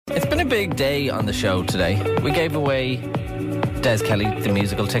It's been a big day on the show today. We gave away Des Kelly the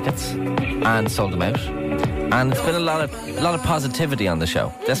musical tickets and sold them out. And it's been a lot of positivity on the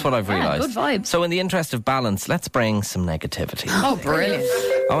show. That's what I've realised. Good vibes. So in the interest of balance, let's bring some negativity. Oh, brilliant.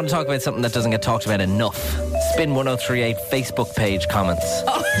 I want to talk about something that doesn't get talked about enough. Spin 1038 Facebook page comments.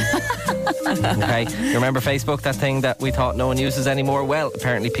 Okay, you remember Facebook, that thing that we thought no one uses anymore? Well,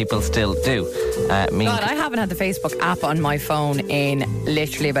 apparently people still do. God, I haven't had the Facebook app on my phone in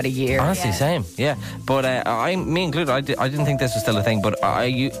literally about a year. Honestly, same, yeah. But me included, I didn't think this was still a thing, but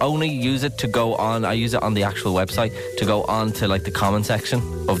I only use it to go on. I use it on the actual website to go on to like the comment section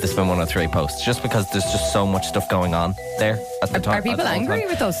of the Spin 103 posts, just because there's just so much stuff going on there at the time. Are people angry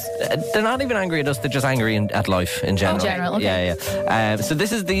with us? They're not even angry at us. They're just angry at life in general. In general, okay. Yeah. So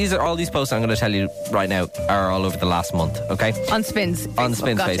these are all these posts I'm going to tell you right now are all over the last month. Okay. On Spin's Facebook. On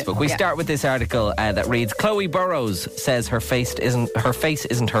Spin's Facebook. We start with this article that reads: Chloe Burrows says her face isn't her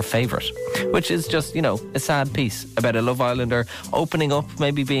favourite, which is just, you know, a sad piece about a Love Islander opening up,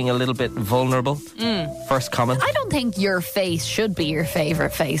 maybe being a little bit vulnerable. First comment. I don't think your face should be your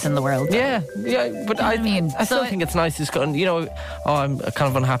favourite face in the world. Yeah, but I still think it's nice. It's kind, you know, I'm kind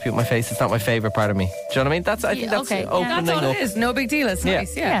of unhappy with my face. It's not my favourite part of me. Do you know what I mean? I think that's okay. opening That's all up. it is. No big deal. It's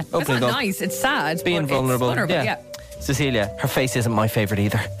nice. Yeah. It's Opening not up. nice. It's sad. Being but vulnerable. It's vulnerable. Yeah. Cecilia, her face isn't my favourite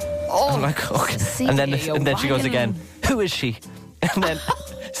either. I'm like, okay. Cecilia, and then she goes again, who is she? And then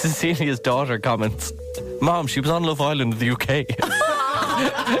Cecilia's daughter comments, Mom, she was on Love Island in the UK.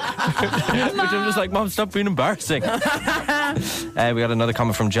 Which I'm just like, Mom, stop being embarrassing. We got another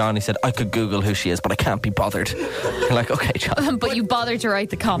comment from John. He said, I could Google who she is, but I can't be bothered. I'm like, okay, John. But you bothered to write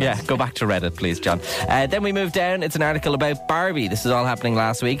the comment. Yeah, go back to Reddit, please, John. Then we move down. It's an article about Barbie. This is all happening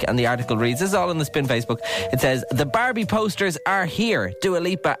last week, and the article reads, this is all on the Spin Facebook. It says, the Barbie posters are here. Dua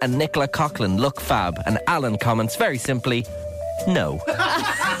Lipa and Nicola Coughlan look fab. And Alan comments very simply, no.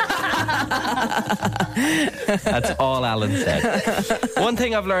 That's all Alan said. One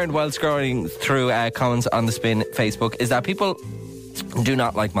thing I've learned while scrolling through comments on the Spin Facebook is that people do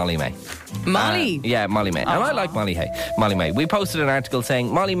not like Molly May. Molly? Yeah, Molly May. And I like Molly May. We posted an article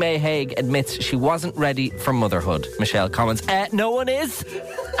saying Molly May Hague admits she wasn't ready for motherhood. Michelle comments, no one is.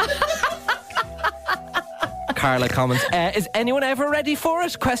 Carla comments, is anyone ever ready for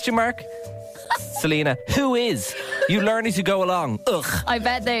it? Question mark. Selena, who is? You learn as you go along. Ugh. I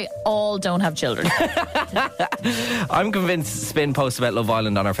bet they all don't have children. I'm convinced Spin posts about Love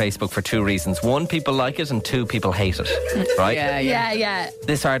Island on our Facebook for two reasons. One, people like it, and two, people hate it. Right? Yeah.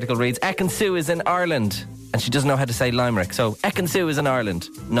 This article reads, Ekin-Su is in Ireland. And she doesn't know how to say Limerick. So, Ekin-Su is in Ireland.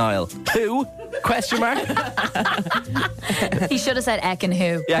 Niall. Who? Question mark? He should have said Ekin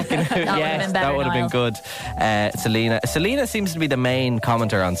who. Ekin-Who. Yes, that would have been good. Selena seems to be the main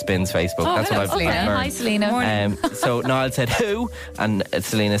commenter on Spin's Facebook. That's what I've learned. Hi, Selena. So Niall said who, and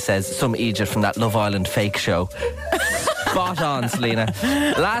Selena says some Egypt from that Love Island fake show. Spot on, Selena.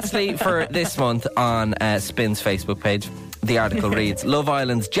 Lastly, for this month on Spin's Facebook page, the article reads, Love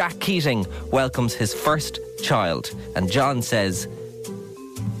Island's Jack Keating welcomes his first child. And John says,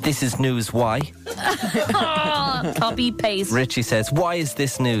 this is news, why? Copy, paste. Richie says, why is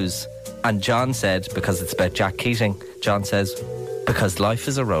this news? And John said, because it's about Jack Keating. John says, because life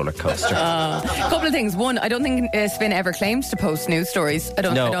is a roller coaster. A couple of things. One, I don't think Spin ever claims to post news stories. I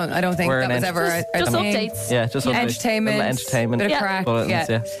don't think that was ever just updates. Yeah, just updates. Entertainment, bit of crack. Bulletins,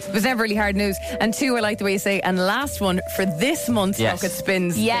 yeah. It was never really hard news. And two, I like the way you say. And last one for this month's look at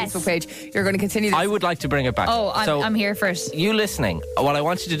Spin's Facebook page. You're going to continue this. I would like to bring it back. Oh, I'm here first. You listening? What I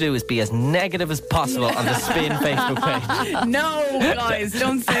want you to do is be as negative as possible on the Spin Facebook page. No, guys,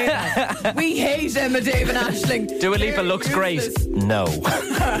 don't say that. We hate Emma, Dave and Aisling. Dua Lipa looks great. No.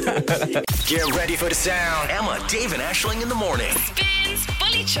 Get ready for the sound. Emma, Dave and Aisling in the morning. Spins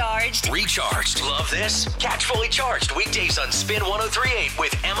Fully Charged. Recharged. Love this? Catch Fully Charged weekdays on Spin 1038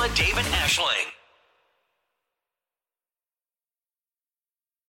 with Emma, Dave and Aisling.